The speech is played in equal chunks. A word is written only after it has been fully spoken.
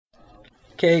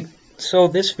Okay, so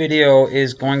this video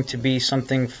is going to be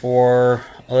something for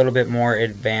a little bit more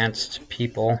advanced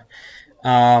people,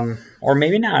 or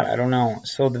maybe not, I don't know.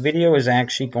 So the video is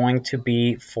actually going to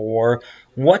be for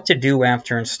what to do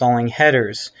after installing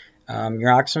headers.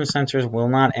 Your oxygen sensors will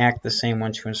not act the same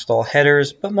once you install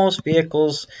headers, but most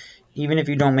vehicles, even if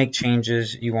you don't make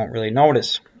changes, you won't really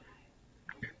notice.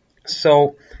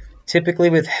 So typically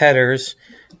with headers,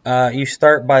 you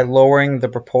start by lowering the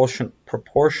proportional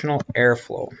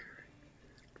airflow.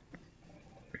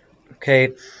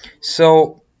 Okay,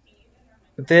 so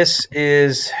this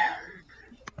is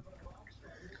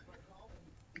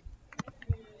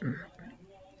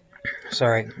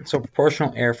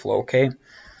proportional airflow. Okay,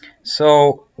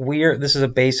 so this is a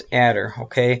base adder.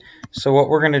 Okay, so what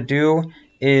we're going to do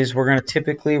is we're going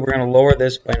to lower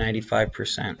this by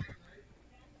 95%.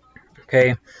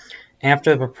 Okay,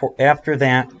 after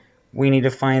that we need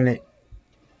to find the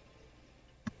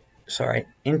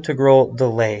integral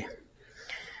delay.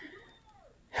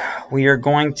 We are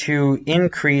going to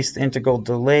increase the integral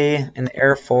delay in the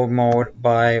airflow mode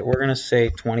by, we're going to say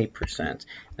 20%.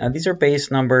 Now these are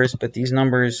base numbers, but these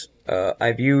numbers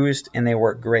I've used and they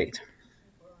work great.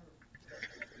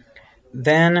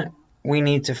 Then we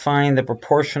need to find the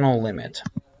proportional limit.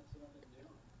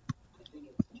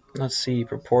 Let's see,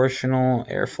 proportional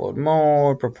airflow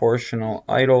mode, proportional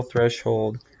idle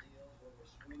threshold.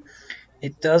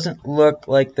 It doesn't look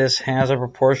like this has a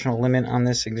proportional limit on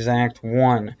this exact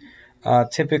one.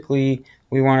 Typically,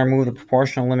 we want to move the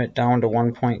proportional limit down to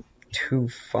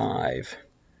 1.25.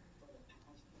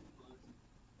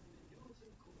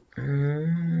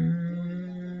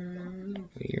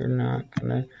 We're not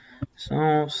gonna.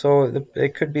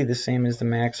 It could be the same as the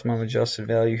maximum adjusted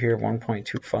value here,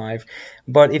 1.25.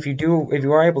 But if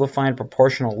you are able to find a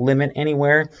proportional limit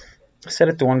anywhere, set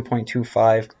it to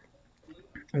 1.25.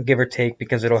 Give or take,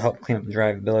 because it'll help clean up the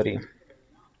drivability.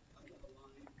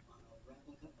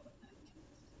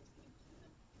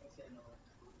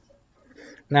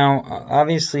 Now,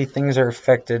 obviously, things are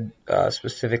affected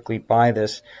specifically by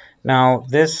this. Now,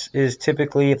 this is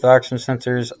typically if the oxygen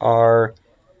sensors are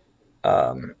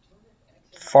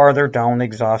farther down the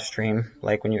exhaust stream,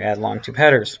 like when you add long tube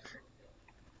headers.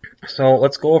 So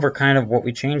let's go over kind of what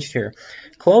we changed here.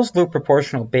 Closed loop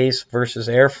proportional base versus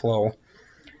airflow.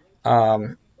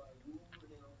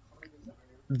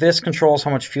 This controls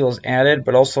how much fuel is added,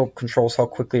 but also controls how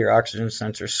quickly your oxygen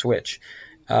sensors switch.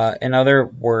 In other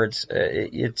words,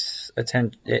 it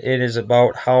is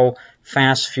about how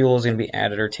fast fuel is going to be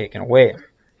added or taken away.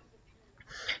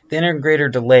 The integrator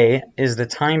delay is the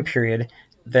time period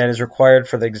that is required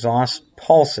for the exhaust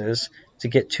pulses to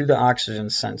get to the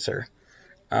oxygen sensor,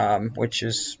 that's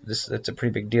a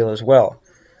pretty big deal as well.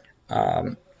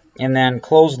 And then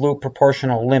closed loop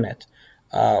proportional limit.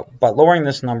 But lowering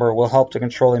this number will help to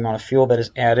control the amount of fuel that is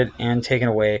added and taken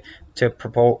away to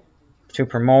promote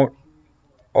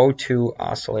O2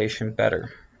 oscillation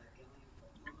better.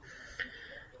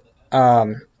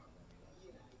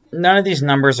 None of these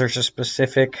numbers are so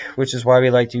specific, which is why we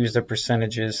like to use the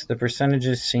percentages. The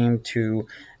percentages seem to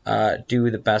do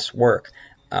the best work.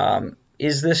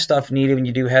 Is this stuff needed when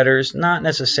you do headers? Not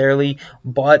necessarily,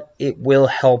 but it will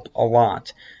help a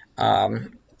lot.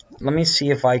 Let me see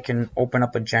if I can open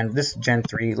up this is Gen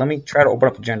 3. Let me try to open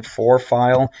up a Gen 4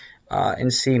 file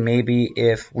and see maybe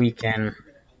if we can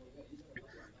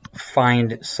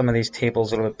find some of these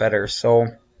tables a little bit better. So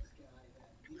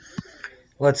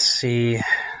let's see.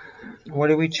 What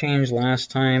did we change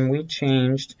last time? We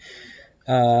changed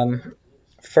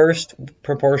first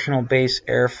proportional base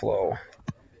airflow.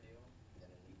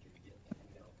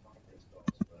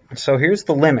 So here's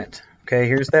the limit. Okay,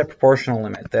 here's that proportional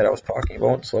limit that I was talking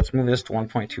about. So let's move this to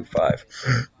 1.25.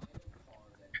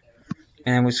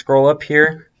 And we scroll up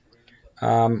here.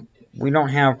 We don't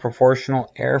have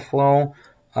proportional airflow,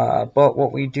 but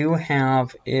what we do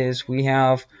have is we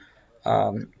have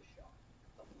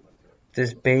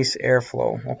this base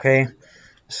airflow. Okay,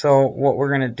 so what we're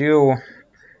going to do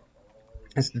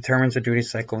is determines the duty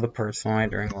cycle of the personal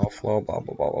during low flow, blah,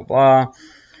 blah, blah, blah, blah.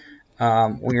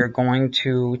 We are going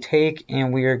to take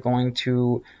and we are going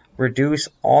to reduce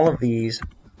all of these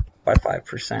by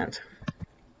 5%.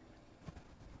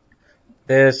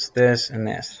 This, and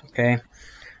this, okay?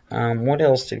 What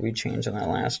else did we change on that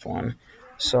last one?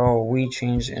 So we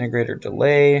changed the integrator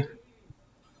delay.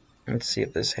 Let's see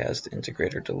if this has the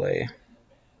integrator delay.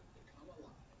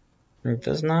 It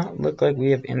does not look like we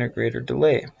have integrator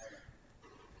delay.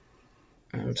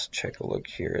 Let's check a look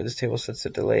here. This table sets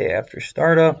the delay after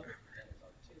startup.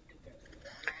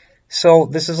 So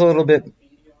this is a little bit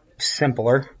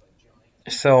simpler.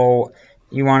 So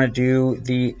you want to do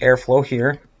the airflow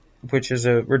here. which is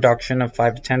a reduction of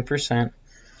 5 to 10%.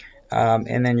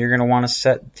 And then you're going to want to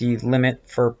set the limit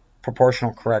for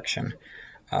proportional correction.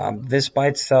 This by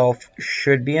itself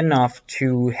should be enough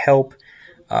to help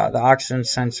the oxygen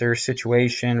sensor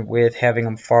situation with having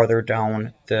them farther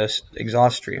down the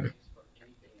exhaust stream.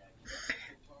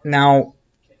 Now,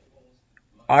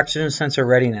 oxygen sensor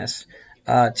readiness.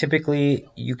 Typically,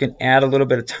 you can add a little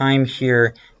bit of time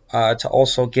here to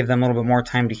also give them a little bit more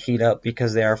time to heat up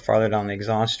because they are farther down the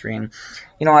exhaust stream.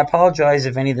 I apologize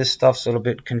if any of this stuff's a little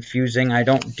bit confusing. I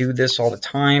don't do this all the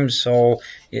time, so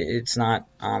it's not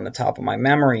on the top of my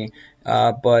memory.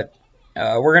 But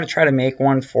we're going to try to make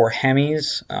one for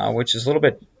Hemis, which is a little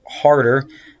bit harder,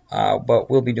 but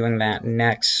we'll be doing that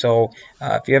next. So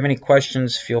if you have any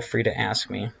questions, feel free to ask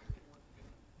me.